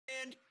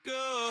Hi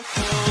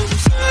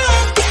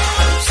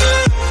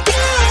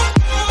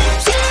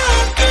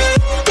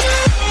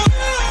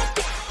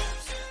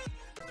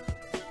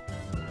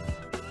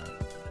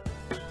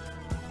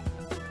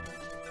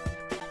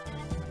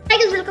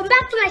guys, welcome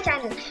back to my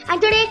channel, and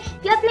today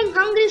we are playing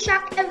Hungry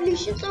Shark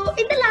Evolution. So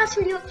in the last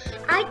video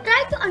I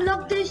tried to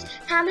unlock this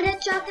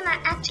hammerhead shark and I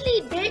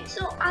actually did,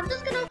 so I'm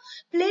just gonna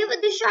play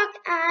with the shark,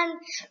 and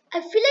I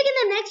feel like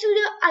in the next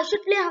video I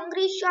should play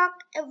Hungry Shark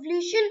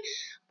Evolution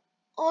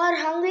or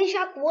Hungry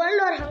Shark World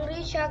or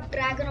Hungry Shark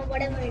Dragon or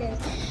whatever it is.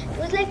 It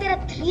was like there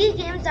are 3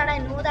 games that I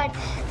know that,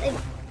 like,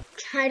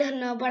 I don't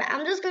know, but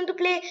I'm just going to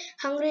play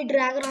Hungry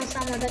Dragon or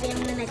some other game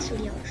in the next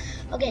video.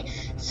 Okay,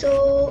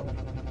 so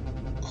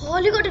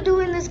all you got to do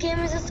in this game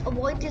is just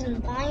avoid these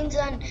mines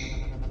and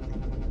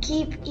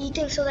keep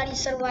eating so that you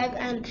survive.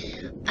 And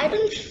I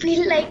don't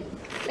feel like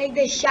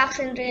the sharks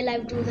in real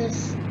life do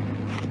this.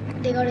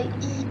 They gotta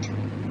eat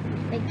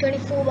like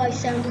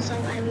 24/7 to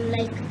survive.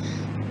 Like,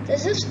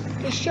 there's this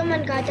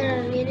fisherman guy that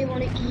I really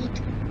want to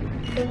eat.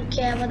 Don't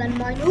care about that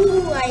mine.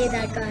 Ooh, I ate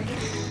that guy.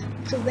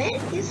 So where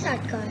is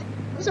that guy?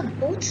 There's a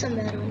boat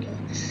somewhere around here.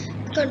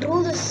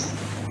 Control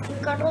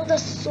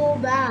this so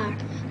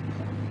bad.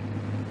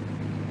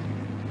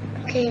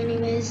 Okay,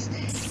 anyways,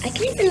 I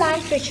can eat the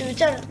lionfish,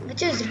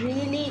 which is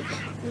really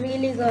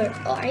good.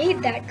 Oh, I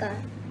eat that guy.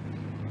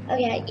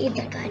 Okay, I eat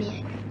that guy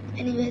anyway.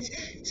 Anyways,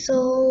 so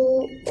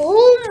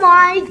oh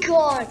my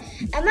god,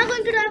 am I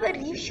going to die by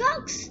reef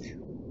sharks?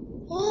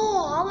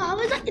 Oh, how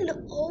is that?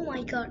 Oh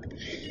my god,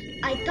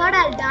 I thought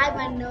I'll die,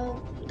 but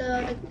no,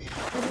 the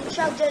reef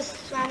shark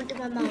just swam into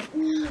my mouth.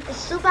 I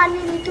so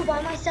badly need to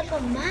buy myself a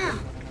map,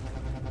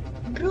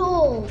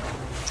 bro.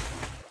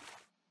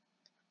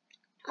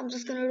 I'm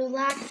just gonna do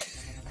that.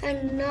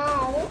 And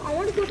now I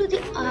want to go to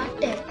the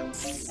Arctic.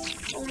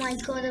 Oh my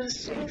god, there were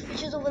so many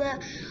fishes over there.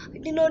 I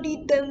did not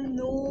eat them,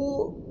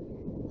 no.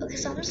 Okay,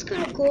 so I'm just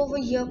gonna go over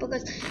here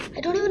because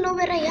I don't even know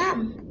where I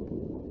am.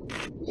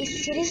 I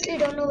seriously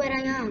don't know where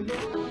I am.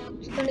 I'm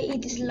just gonna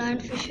eat these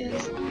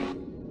lionfishes.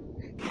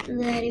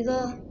 There you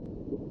go.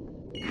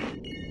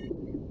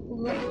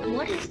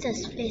 What is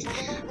this place?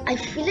 I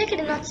feel like I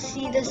did not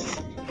see this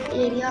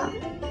area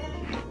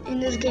in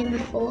this game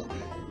before.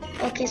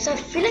 Okay, so I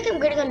feel like I'm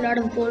getting a lot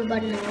of gold,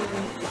 but no.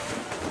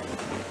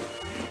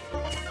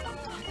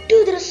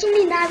 Dude, there are so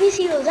many Navy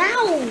SEALs.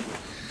 Ow!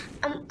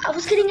 I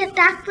was getting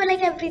attacked by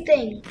like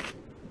everything.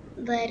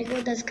 There you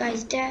go, this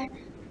guy's dead.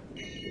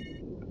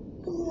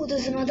 Ooh,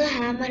 there's another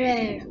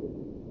hammerhead.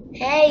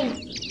 Hey,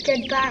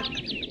 get back.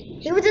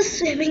 He was just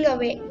swimming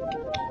away.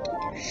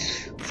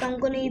 So I'm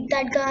gonna eat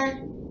that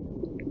guy.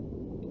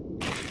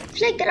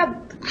 It's like there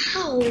are...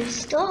 Ow,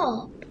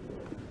 stop.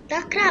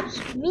 That crab's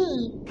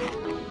mean.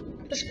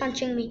 Was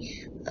punching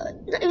me.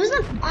 It was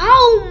not.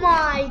 Oh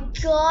my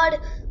god!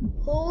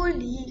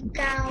 Holy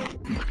cow!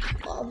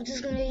 Oh, I'm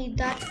just gonna eat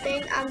that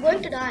thing. I'm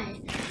going to die.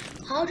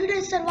 How did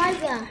I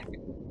survive that?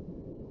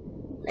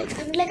 Like,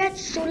 I'm like at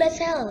so less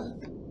health.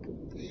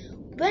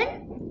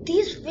 When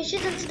these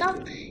fishes and stuff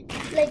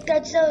like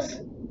touch those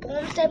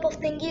bombs type of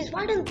thingies,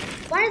 why doesn't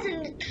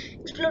it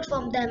explode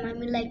from them? I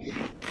mean, like, it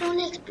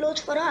only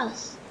explodes for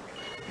us.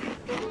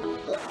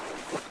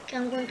 Okay,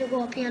 I'm going to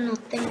go up here.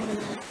 Nothing over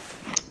there.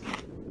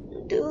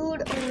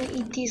 Dude, I'm gonna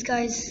eat these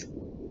guys.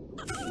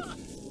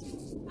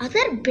 Are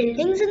there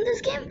buildings in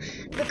this game?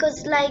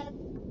 Because like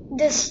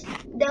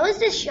there was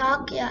this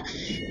shark, yeah,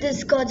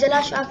 this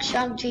Godzilla shark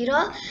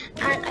Jira,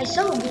 and I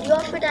saw a video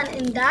of it, and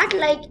in that,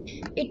 like,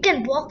 it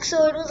can walk,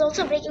 so it was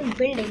also breaking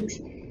buildings.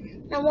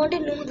 I want to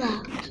know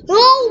that.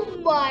 Oh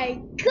my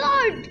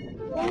god!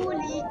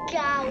 Holy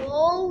cow!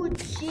 Oh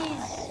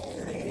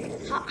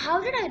jeez!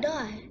 How did I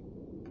die?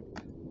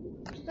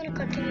 I'm gonna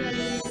continue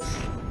this.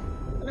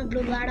 I'm gonna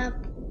blow that up.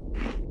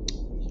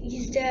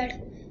 He's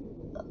dead.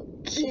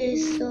 Okay,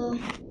 so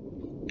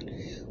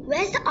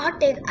where's the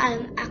Arctic?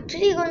 I'm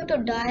actually going to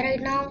die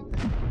right now.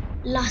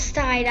 Last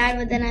time I died,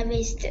 but then I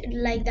wasted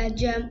like that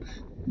gem.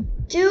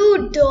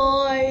 Dude,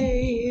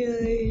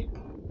 die.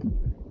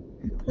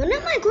 When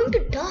am I going to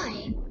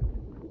die?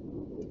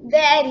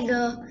 There you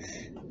go.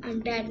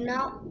 I'm dead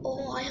now.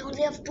 Oh, I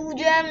only have 2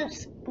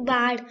 gems.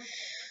 Bad.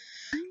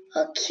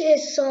 Okay,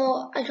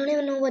 so I don't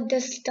even know what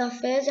this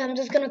stuff is. I'm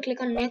just gonna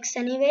click on next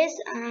anyways,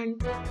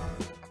 and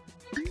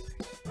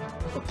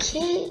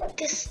okay,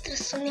 there's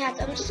so many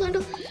hats. I'm just going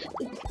to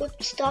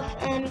equip stuff,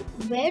 and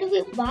where do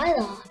we buy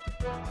that?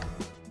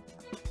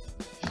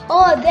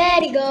 Oh,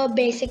 there you go,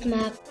 basic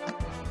map.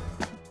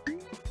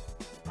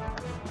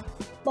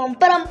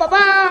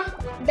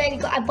 There you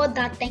go, I bought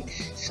that thing.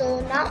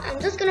 So now I'm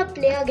just gonna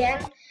play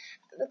again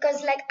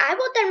because like I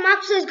bought that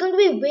map, so it's going to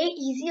be way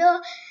easier.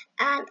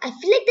 And I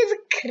feel like there's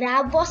a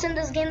crab boss in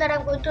this game that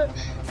I'm going to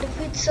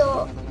defeat.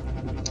 So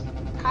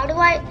how do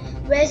I?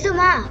 Where's the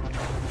map?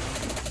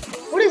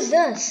 What is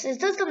this? Is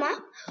this the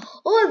map?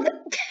 Oh,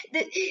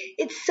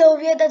 it's so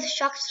weird that the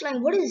shark's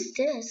flying. What is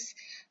this?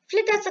 I feel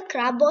like that's a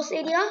crab boss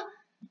area.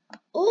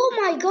 Oh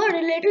my god,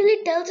 it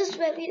literally tells us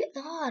where we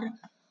are.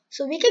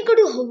 So we can go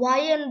to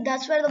Hawaii, and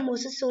that's where the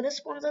Mosasaurus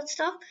spawns and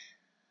stuff.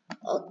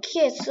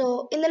 Okay,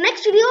 so in the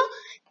next video,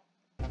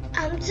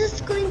 I'm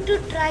just going to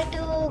try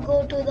to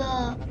go to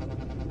the...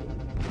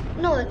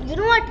 No, you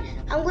know what?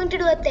 I'm going to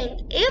do a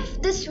thing.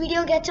 If this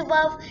video gets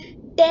above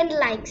 10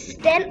 likes,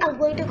 then I'm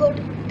going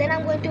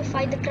to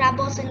fight the crab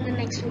boss in the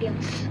next video.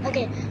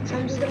 Okay, so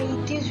I'm just gonna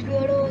eat these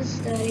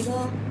weirdos. There we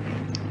go.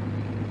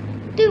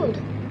 Dude.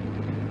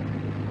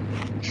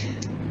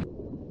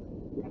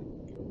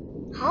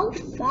 How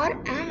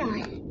far am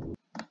I?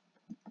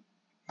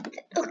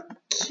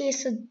 Okay,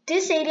 so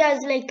this area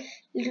is like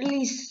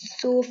literally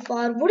so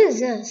far. What is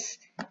this?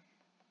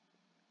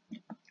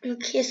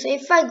 Okay, so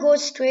if I go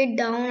straight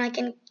down, I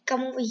can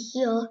come over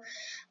here.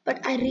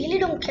 But I really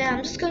don't care.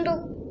 I'm just going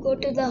to go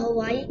to the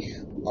Hawaii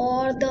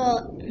or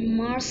the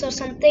Mars or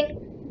something.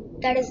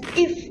 That is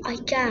if I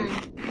can.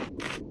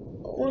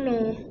 Oh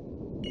no.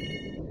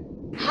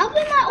 How am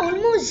I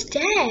almost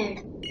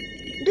dead?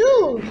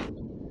 Dude.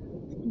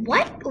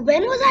 What?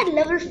 When was I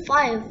level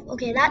 5?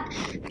 Okay,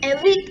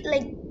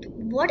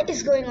 what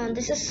is going on?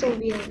 This is so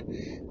weird.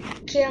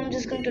 Okay, I'm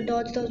just going to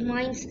dodge those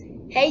mines.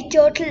 Hey,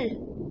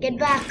 turtle, get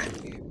back.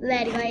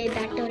 There you go, I ate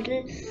that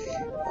turtle.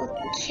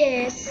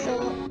 Okay, so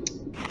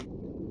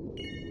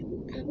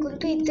I'm going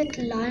to eat that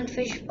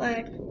lionfish,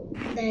 but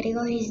there you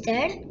go, he's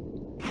dead.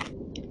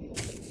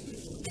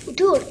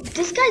 Dude,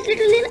 this guy's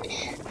literally,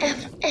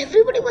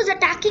 everybody was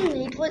attacking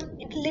me.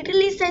 It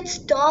literally said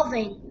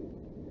starving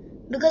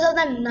because of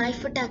that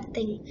knife attack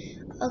thing.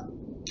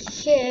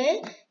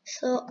 Okay,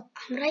 so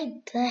I'm right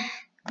there.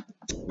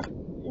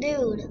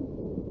 Dude,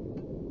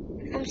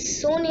 I'm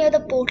so near the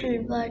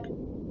portal, but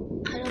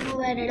I don't know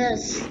where it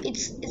is.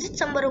 Is it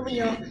somewhere over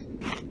here?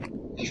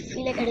 I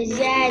feel like it is.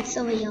 Yeah, it's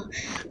over here.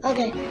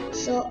 Okay,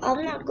 so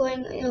I'm not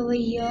going over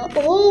here.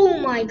 Oh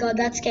my god,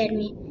 that scared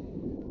me.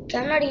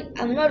 Okay,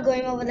 I'm not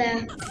going over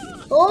there.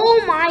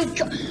 Oh my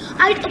god.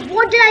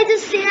 What did I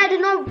just say? I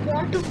don't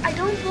want to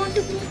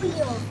go over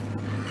here.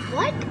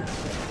 What?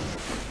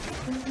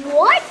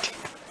 What?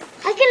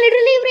 I can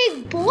literally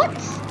break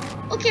boats?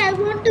 Okay, I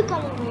want to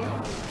come over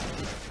here.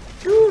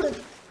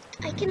 Dude,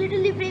 I can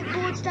literally break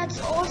boats. That's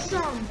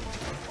awesome.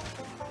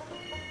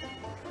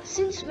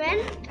 Since when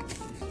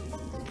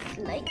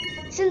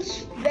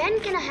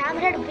can a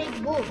hammerhead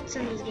break boats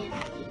in this game?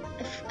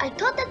 I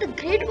thought that the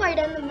Great White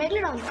and the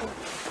Megalodon could.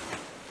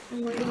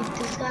 I'm going to eat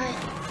this guy.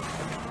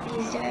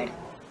 He's dead.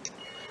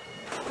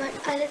 But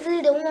I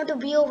literally don't want to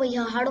be over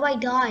here. How do I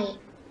die?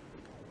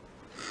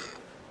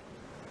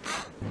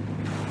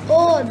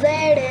 Oh,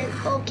 there it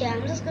is. Okay,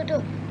 I'm just going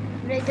to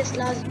break this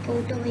last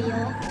boat over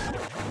here.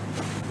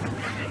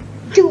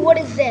 Dude, what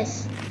is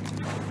this?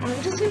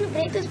 I'm just going to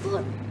break this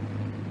boat.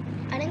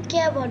 I don't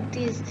care about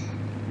these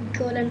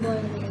girl and boy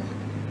over here.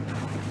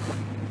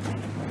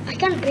 I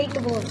can't break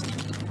the boat.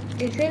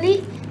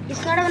 Literally,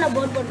 it's not even a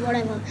boat, but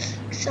whatever.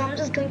 So I'm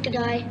just going to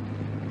die.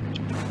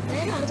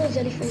 Where are those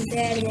jellyfish?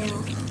 There they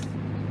are.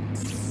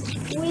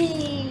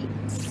 Wee.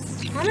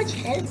 How much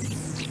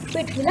health?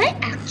 Wait, will I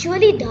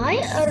actually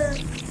die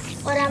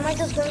or am I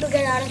just going to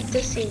get out of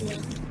this area?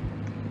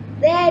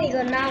 There you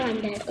go. Now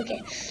I'm dead.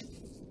 Okay.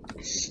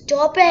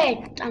 Stop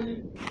it.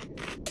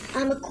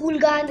 I'm a cool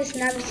guy in this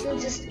now. It's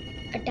just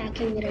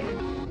attacking me right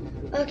now.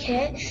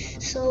 Okay,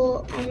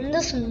 so I'm in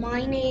this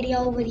mine area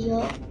over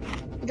here.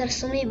 There's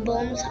so many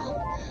bombs.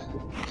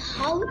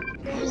 How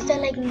is there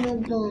like no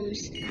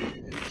bombs?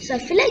 So I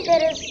feel like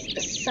there is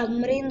a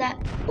submarine that...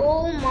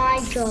 Oh my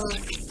god.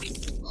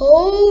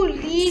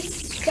 Holy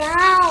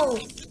cow.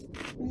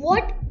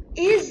 What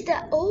is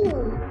that? Oh,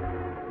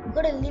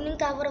 got a leaning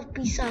tower of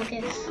pizza.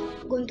 Okay,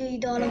 going to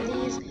eat all of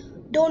these.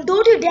 Don't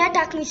you dare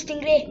attack me,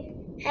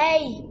 stingray.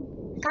 Hey,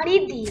 can't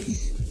eat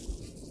these.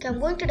 Okay, I'm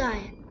going to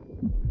die.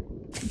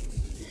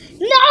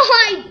 No,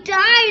 I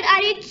died.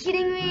 Are you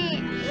kidding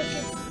me?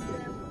 Okay.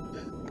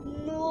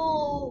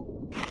 No.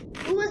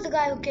 Who was the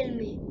guy who killed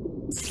me?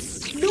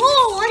 No,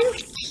 are you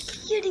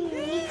kidding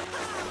me?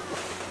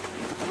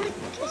 I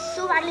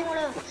so badly want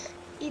to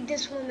eat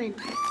this woman.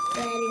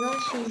 There you go,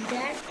 she's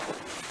dead.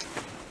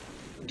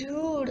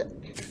 Dude.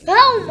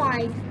 Oh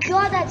my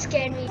god, that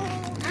scared me.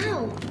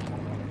 Ow.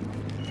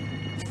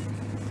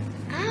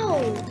 Ow.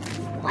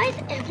 Why is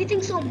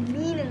everything so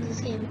mean in this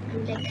game?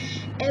 Like,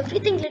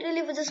 everything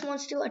literally just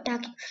wants to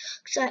attack you.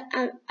 So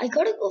I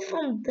gotta go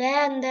from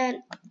there and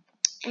then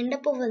end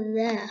up over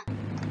there.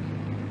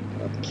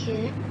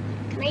 Okay.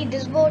 Can I eat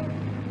this boat?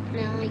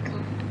 No, I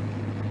can't.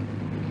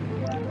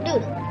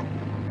 Dude.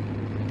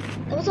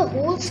 There was a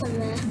hole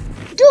somewhere.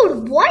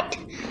 Dude, what?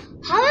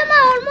 How am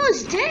I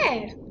almost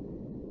dead?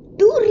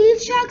 2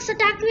 reef sharks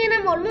attacked me and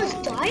I'm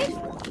almost died?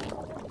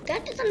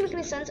 That doesn't make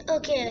any sense.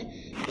 Okay,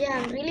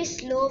 yeah, I'm really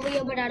slow over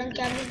here, but I don't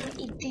care. I'm gonna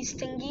eat these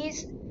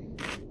thingies.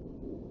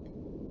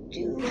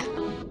 Dude,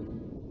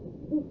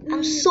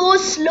 I'm so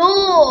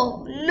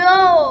slow.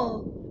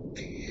 No,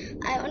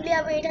 I only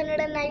have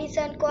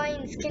 897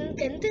 coins.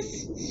 Can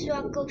this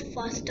shark go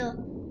faster?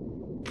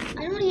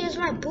 I don't want to use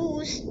my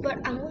boost,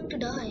 but I'm going to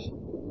die.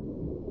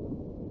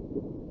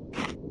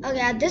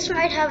 Okay, this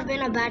might have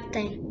been a bad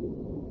thing.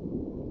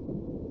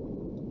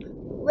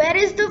 Where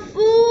is the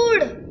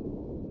food?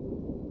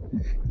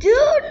 Dude,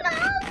 no,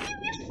 give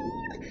me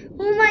food.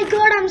 Oh my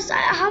god,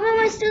 how am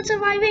I still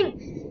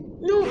surviving?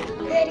 No,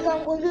 there you go,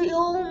 I'm going to,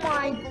 oh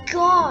my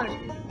god.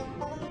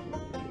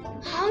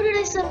 How did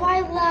I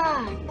survive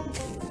that?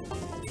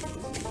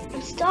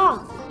 I'm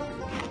stuck.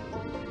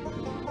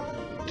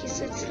 Okay,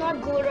 so it's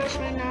not gold rush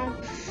right now.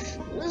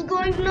 I'm just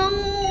going, no.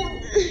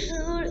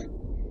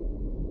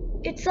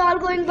 It's all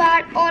going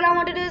bad. All I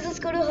want to do is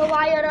just go to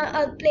Hawaii or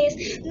a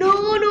place. No.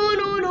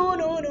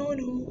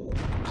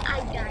 I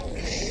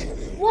died.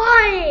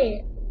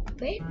 Why?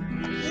 Wait.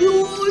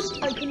 Yes,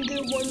 I can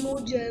get one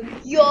more gem.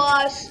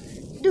 Yes.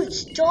 Dude,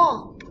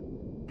 stop.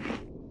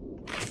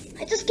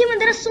 I just came and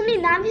there are so many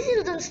Navy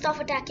SEALs and stuff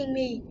attacking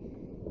me.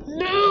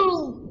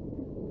 No.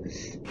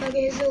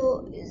 Okay,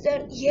 so is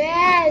that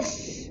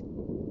yes.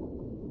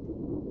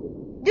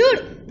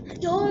 Dude.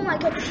 Oh my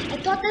god. I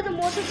thought that the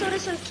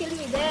Mosasaurus will kill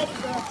me. There you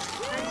go.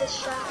 And the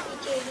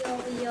shark area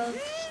over here.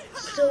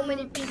 So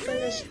many people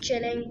is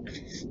chilling.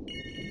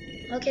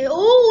 Okay.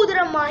 Oh, there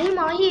are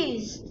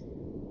Mahis.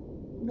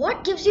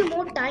 What gives you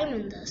more time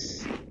in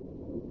this? I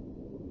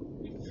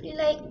feel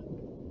like...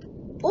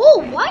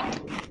 Oh, what?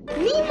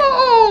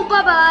 Nemo!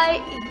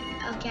 Bye-bye.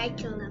 Okay, I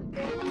killed him.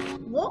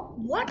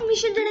 What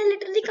mission did I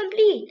literally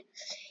complete?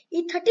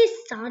 eat 30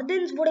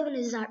 sardines. What even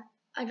is that?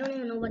 I don't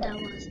even know what that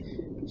was.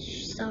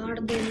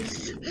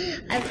 Sardines.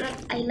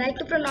 I like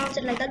to pronounce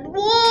it like that.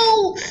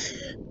 Whoa!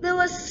 There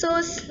was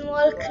so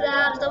small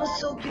crabs. That was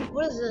so cute.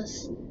 What is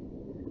this?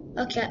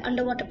 Okay,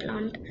 underwater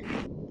plant.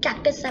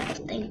 Cactus type of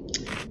thing.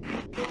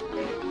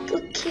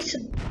 Okay, so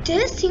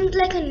this seems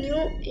like a new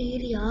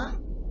area.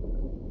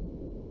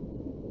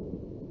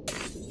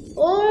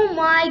 Oh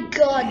my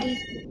god,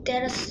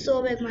 there are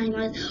so big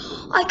mahimas.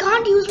 I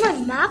can't use my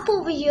map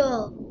over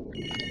here.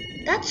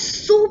 That's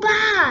so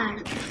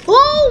bad.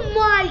 Oh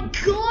my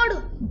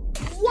god.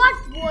 What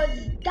was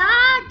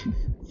that?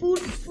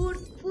 Food.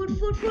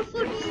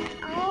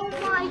 Oh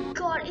my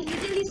god. It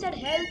literally said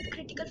health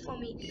critical for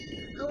me.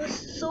 I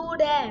was so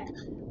dead.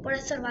 But I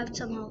survived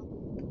somehow.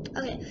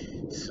 Okay.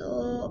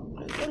 So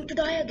I'm going to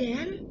die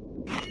again.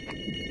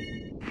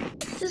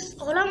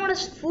 All I want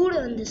is food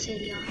in this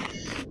area.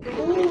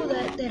 Oh,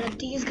 there are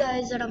these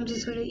guys that I'm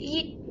just going to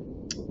eat.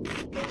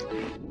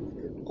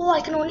 Oh,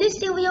 I can only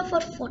stay over here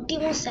for 40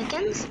 more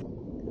seconds.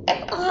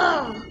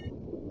 Oh.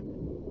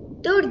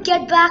 Dude,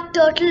 get back,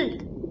 turtle.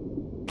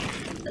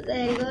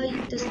 There you go.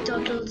 This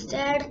turtle's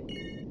dead.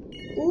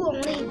 Oh,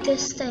 I'm gonna eat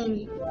this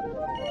thing.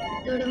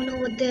 Don't even know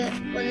what it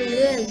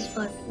is,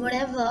 but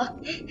whatever.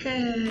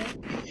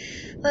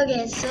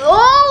 Okay, so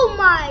oh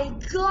my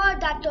god,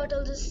 that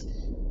turtle just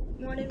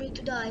wanted me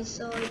to die.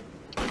 So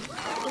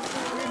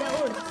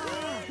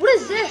what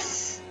is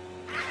this?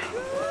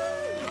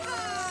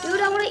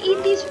 Dude, I want to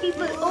eat these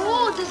people.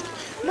 Oh,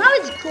 now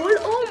it's gold.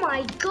 Oh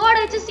my god,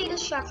 I just ate a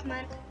shark,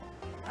 man.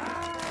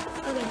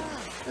 Okay,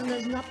 and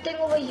there's nothing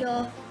over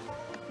here.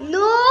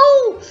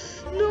 No,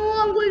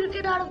 I'm going to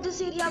get out of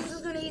this area. I'm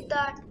just going to eat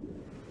that.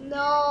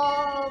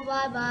 No,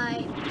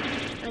 bye.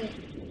 Okay.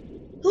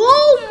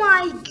 Oh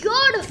my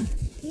god.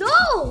 No,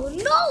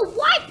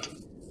 what?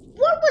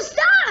 What was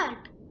that?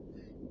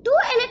 2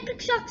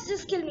 electric shocks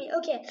just kill me.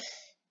 Okay.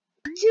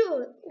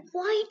 Dude,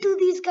 why do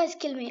these guys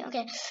kill me?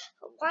 Okay.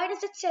 Why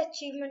does it say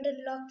achievement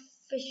unlocked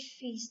fish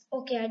feast?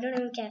 Okay, I don't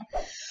even care.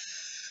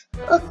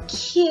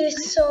 Okay,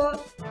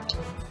 so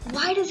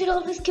why does it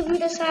always give me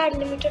this ad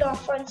limited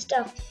offer and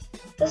stuff?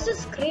 This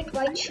is great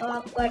white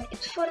shark, but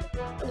it's for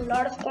a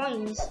lot of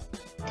coins.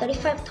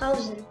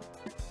 35,000.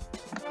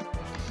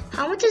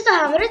 How much is the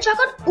hammerhead shark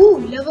on? Ooh,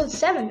 level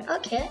 7.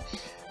 Okay.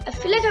 I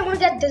feel like I'm gonna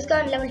get this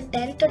guy on level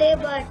 10 today,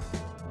 but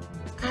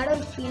I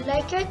don't feel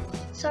like it.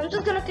 So I'm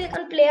just gonna click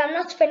on play. I'm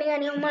not spending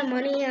any of my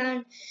money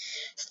and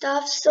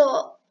stuff. So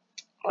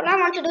all I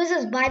want to do is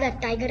just buy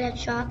that tiger head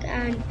shark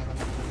and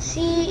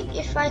see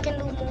if I can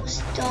do more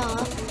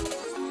stuff.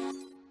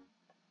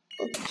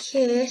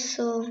 Okay,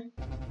 so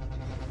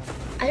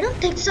I don't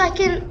think so. I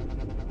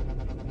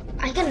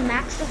can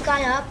max this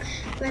guy up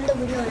when the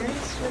video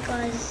ends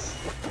because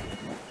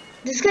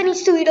this guy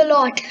needs to eat a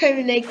lot. I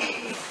mean, like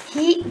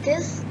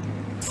this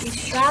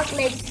shark,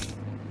 like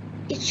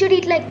it should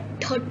eat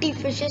like 30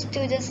 fishes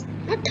to just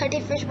not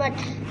 30 fish, but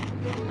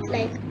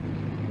like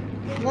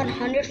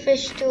 100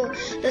 fish to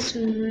just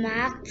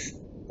max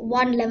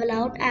one level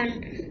out,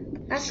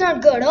 and that's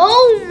not good.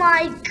 Oh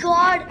my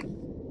god,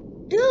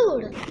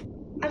 dude,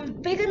 I'm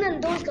bigger than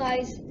those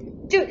guys.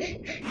 Dude,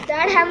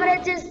 that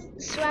hammerhead just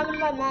swam in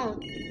my mouth.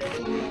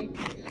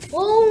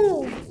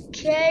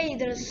 Okay,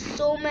 there are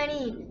so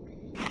many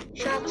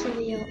sharks over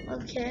here.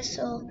 Okay,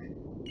 so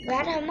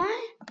where am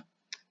I?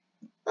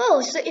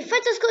 Oh, so if I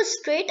just go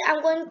straight,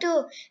 I'm going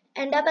to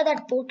end up at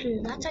that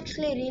portal. That's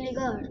actually really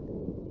good.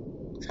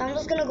 So I'm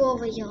just gonna go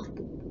over here.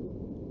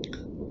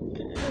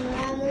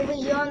 I'm over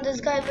here and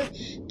this guy will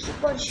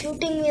keep on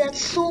shooting me.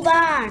 That's so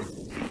bad.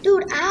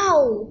 Dude,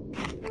 ow.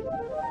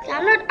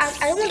 I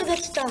don't want to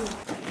get stung.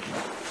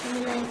 I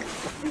mean, like,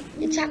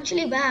 it's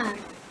actually bad.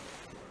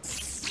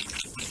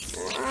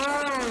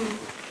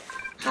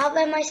 How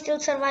am I still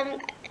surviving?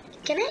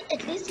 Can I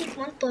at least eat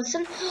one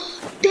person?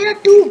 There are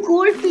 2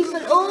 gold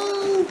people.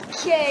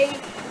 Okay.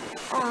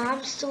 Oh,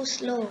 I'm so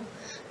slow.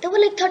 There were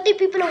like 30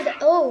 people over there.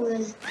 Oh,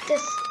 there's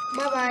this.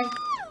 Bye-bye.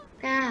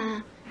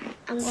 Ah,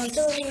 I'm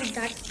also gonna use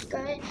that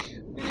guy.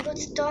 And I got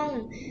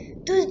stung.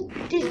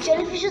 These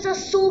jellyfishes are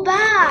so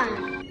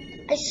bad.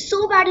 I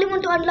so badly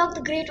want to unlock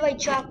the great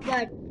white shark,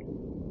 but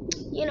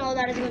you know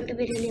that is going to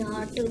be really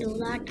hard to do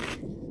that.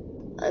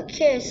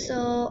 Okay,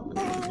 so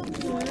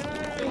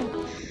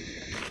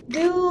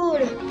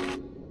dude,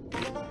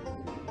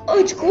 oh,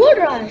 it's Gold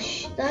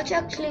Rush. That's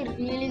actually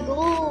really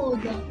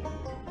good.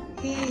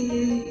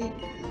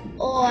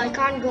 Oh, I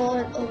can't go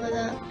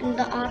over in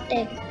the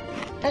Arctic.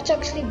 That's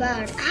actually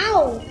bad.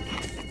 Ow!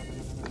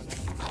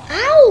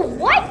 Ow!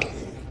 What?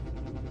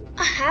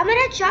 A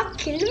hammerhead shark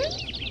killed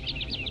me?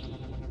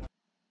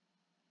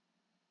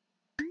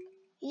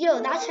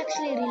 Yo, that's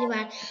actually really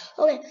bad.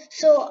 Okay,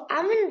 so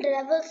I'm in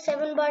level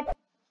 7, but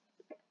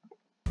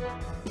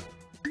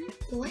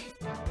what?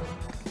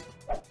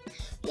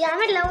 Yeah,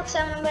 I'm at level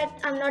 7, but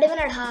I'm not even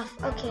at half.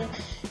 Okay,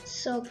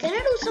 so can I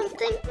do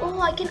something? Oh,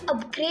 I can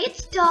upgrade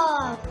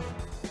stuff.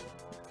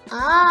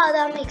 Ah,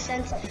 that makes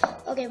sense.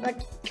 Okay,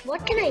 but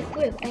what can I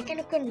equip? I can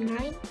equip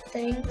 9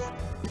 things.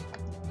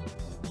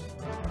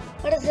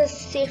 What is this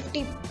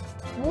safety?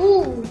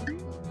 Ooh,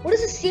 what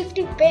is a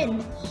safety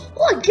pin?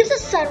 Oh, it gives a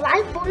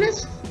survive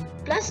bonus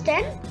plus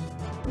 10.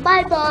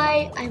 Bye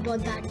bye. I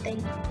bought that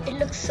thing. It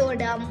looks so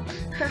dumb.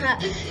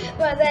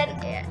 But then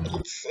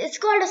it's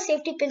called a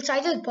safety pin, so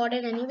I just bought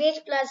it anyways.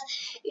 Plus,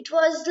 it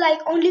was like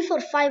only for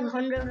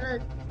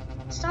 500.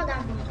 It's not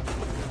that much.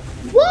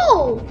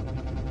 Whoa!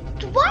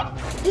 What?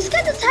 This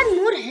guy just had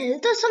more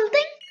health or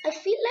something? I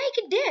feel like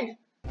it did.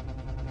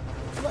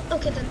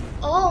 Okay then.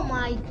 Oh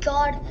my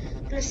god.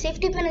 The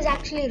safety pin is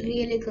actually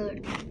really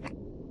good.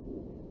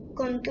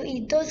 Going to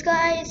eat those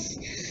guys.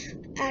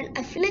 And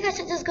I feel like I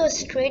should just go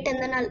straight and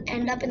then I'll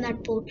end up in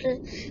that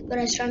portal where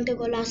I was trying to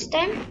go last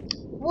time.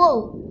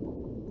 Whoa.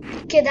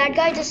 Okay, that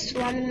guy just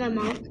swam in my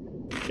mouth.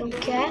 Don't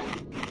care.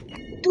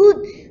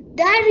 Dude,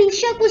 that reef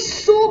shark was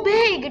so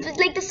big. It was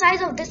like the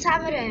size of this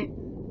hammerhead.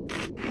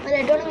 Well,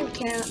 I don't even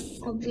care,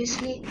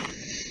 obviously.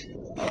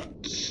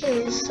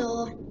 Okay,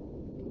 so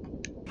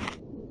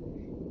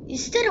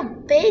is there a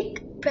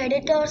big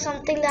predator or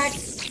something that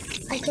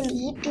I can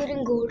eat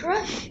during Gold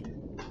Rush?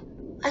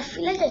 I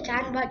feel like I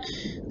can, but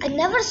I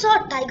never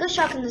saw a tiger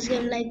shark in this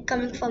game, like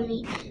coming for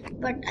me.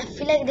 But I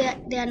feel like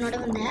they are not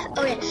even there.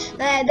 Okay,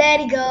 there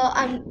you go.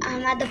 I'm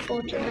at the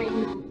portal right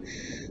now.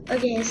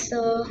 Okay,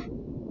 so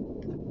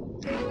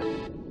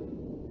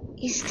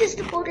is this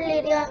the portal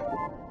area?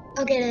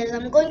 Okay, it is.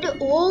 I'm going to.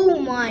 Oh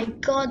my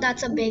god,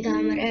 that's a big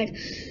hammerhead.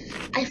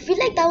 I feel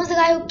like that was the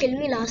guy who killed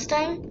me last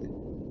time,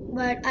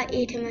 but I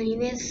ate him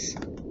anyways.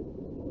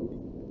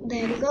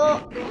 There you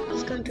go.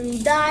 Just going to do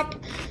that.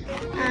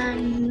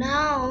 And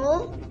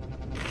now,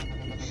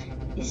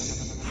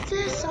 is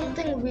there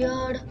something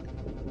weird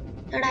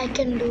that I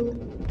can do?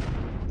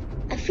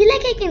 I feel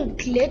like I can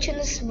glitch in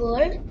this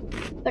world,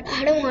 but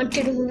I don't want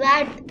to do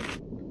that.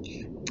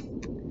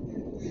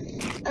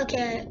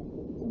 Okay.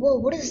 Whoa,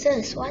 what is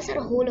this? Why is there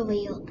a hole over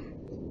here?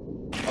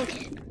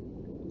 Okay.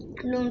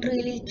 I don't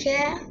really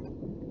care.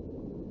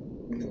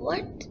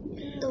 What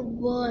in the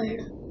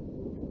world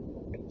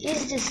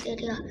is this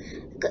area?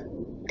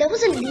 There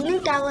was a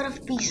leaning tower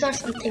of peace or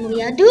something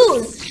here.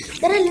 Dude,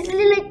 there are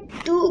literally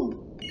like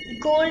 2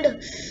 gold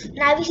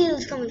Navy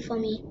SEALs coming for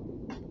me.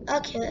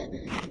 Okay.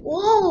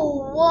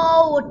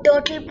 Whoa, a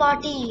turtle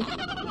party.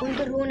 I'm going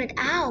to ruin it.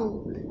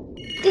 Ow.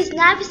 These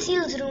Navy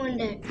SEALs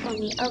ruined it for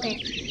me. Okay.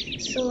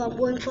 So I'm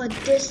going for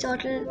this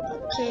turtle.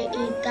 Okay,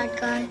 eat that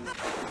guy.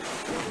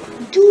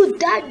 Dude,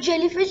 that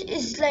jellyfish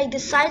is like the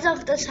size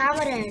of this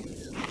hammerhead.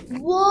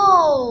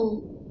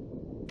 Whoa.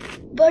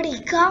 Buddy,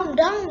 calm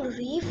down,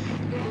 Reef.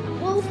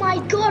 Oh my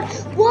god.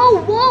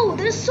 Whoa,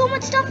 there's so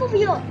much stuff over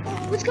here.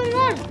 What's going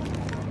on?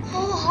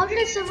 Oh, how did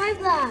I survive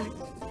that?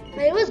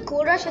 Well, it was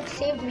Gold Rush that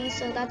saved me,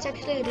 so that's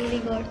actually really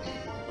good.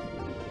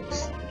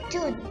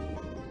 Dude,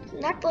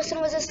 that person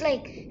was just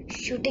like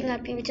shooting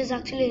at me, which is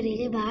actually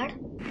really bad.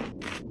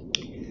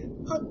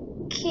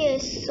 Okay,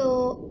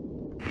 so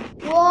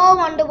whoa,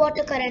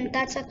 underwater current.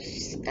 That's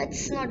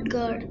not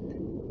good.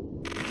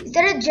 Is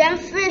there a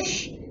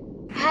gemfish?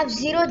 I have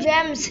 0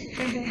 gems.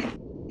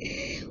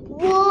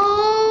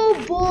 Whoa,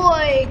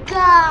 boy,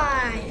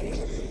 guy!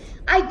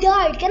 I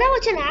died. Can I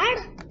watch an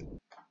ad?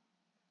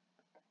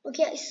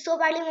 Okay, I so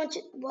badly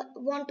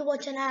want to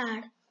watch an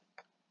ad.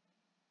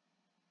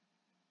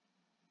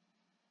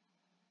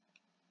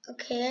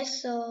 Okay,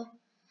 so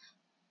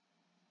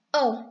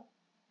oh,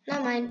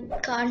 never mind.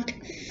 Can't.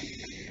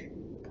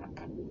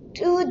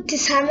 Dude,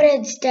 this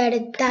hammerhead's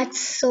dead. That's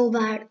so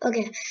bad.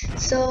 Okay,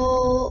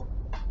 so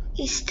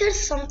is there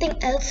something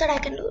else that I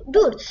can do?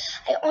 Dude,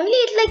 I only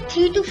ate like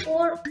 3 to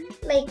 4,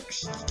 like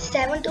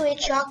 7 to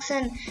 8 sharks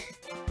and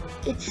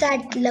it's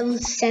at level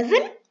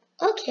 7?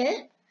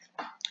 Okay.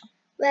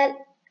 Well,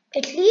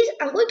 at least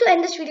I'm going to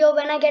end this video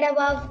when I get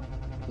above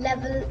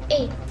level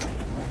 8.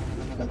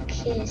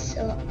 Okay,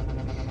 so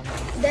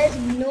there's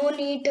no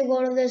need to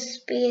go to this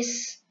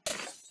space.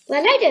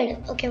 Well, I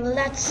did. Okay, well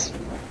that's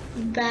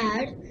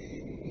bad.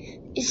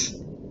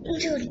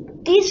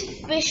 Dude, these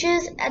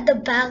fishes at the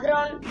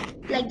background,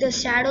 like the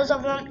shadows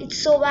of them,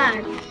 it's so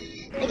bad.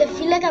 Like I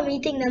feel like I'm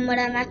eating them, but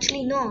I'm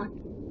actually not.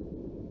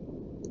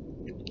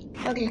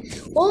 Okay.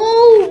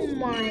 Oh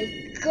my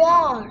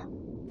god.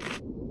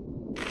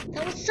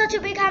 That was such a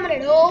big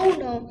hammerhead. Oh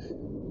no.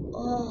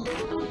 Oh.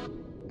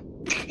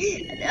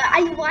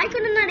 Why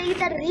couldn't I eat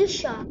that reef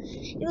shark?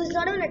 It was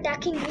not even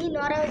attacking me,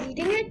 nor I was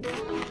eating it.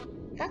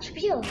 That's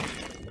weird.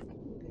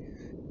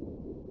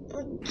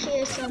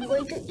 Okay, so I'm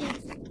going to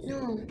eat.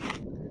 No.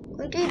 I'm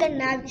going to eat the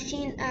Navy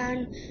Seal,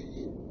 and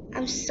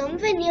I'm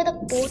somewhere near the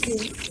portal.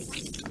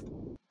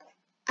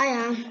 I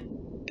am.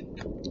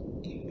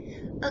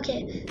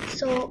 Okay,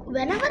 so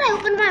whenever I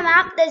open my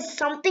map, there's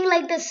something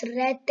like this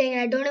red thing.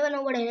 I don't even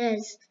know what it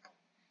is.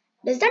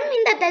 Does that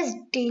mean that there's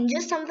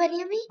danger somewhere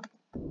near me?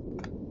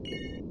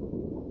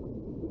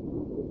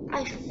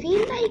 I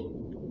feel like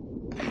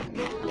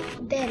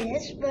there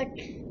is, but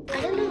I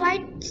don't know why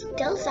it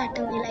tells that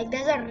to me. Like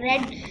there's a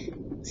red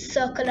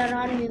circle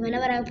around me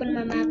whenever I open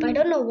my map. I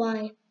don't know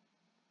why.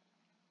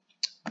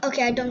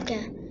 Okay, I don't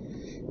care.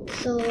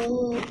 So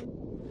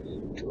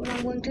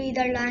I'm going to eat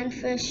the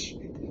lionfish.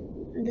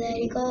 There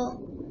you go.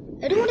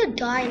 I don't want to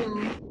die now.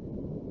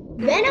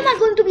 When am I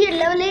going to be at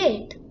level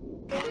 8?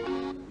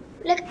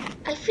 Like,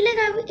 I feel like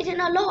I've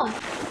eaten a lot.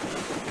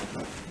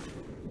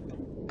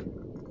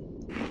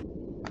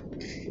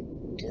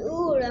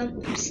 Dude,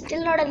 I'm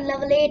still not at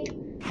level 8.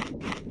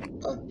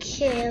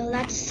 Okay, well,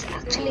 that's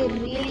actually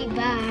really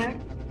bad.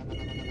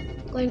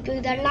 Going to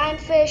eat that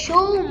lionfish.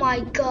 Oh my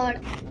god.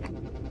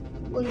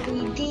 Going to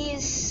eat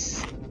these.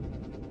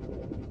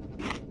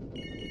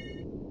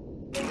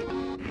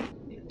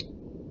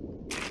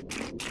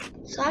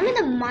 So I'm in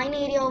the mine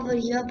area over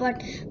here,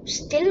 but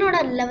still not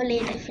at level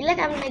 8. I feel like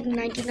I'm like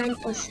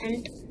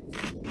 99%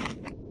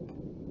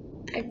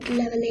 at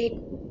level 8.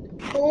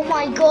 Oh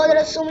my god, there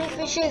are so many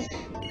fishes.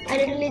 I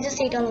literally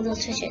just ate all of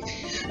those fishes.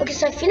 Okay,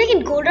 so I feel like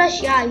in Gold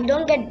Rush, yeah, you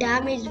don't get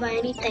damaged by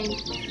anything.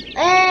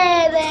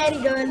 Hey, there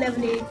you go,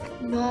 level 8.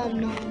 Nom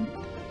nom.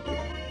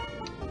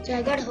 So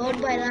I got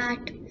hurt by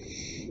that.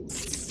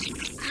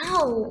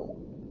 Ow.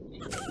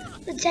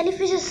 The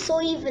jellyfish is so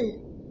evil.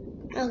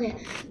 Okay.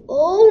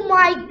 Oh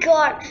my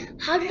god.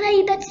 How did I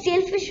eat that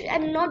sailfish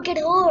and not get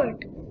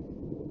hurt?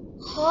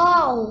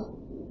 How?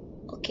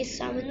 Okay,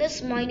 so I'm in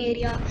this mine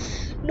area.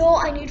 No,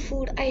 I need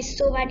food. I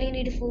so badly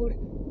need food.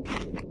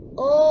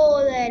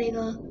 Oh, there you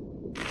go.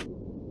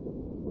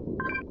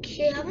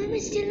 Okay, how am I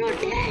still not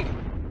dead?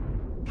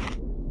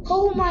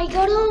 Oh my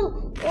god.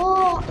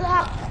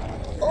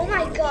 Oh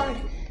my god.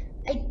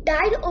 I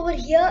died over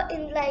here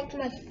in like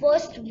my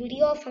first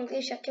video of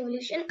Hungry Shark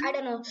Evolution. I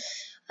don't know.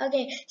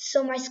 Okay,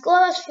 so my score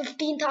was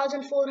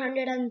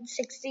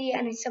 15,460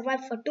 and I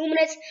survived for 2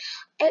 minutes.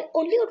 I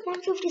only got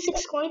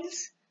 156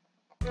 coins.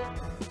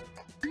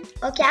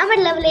 Okay, I'm at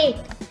level 8.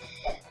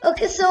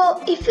 Okay, so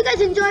if you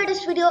guys enjoyed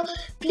this video,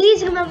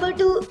 please remember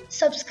to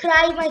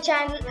subscribe my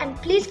channel and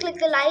please click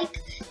the like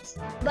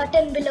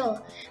button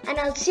below. And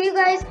I'll see you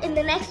guys in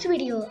the next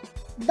video.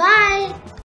 Bye!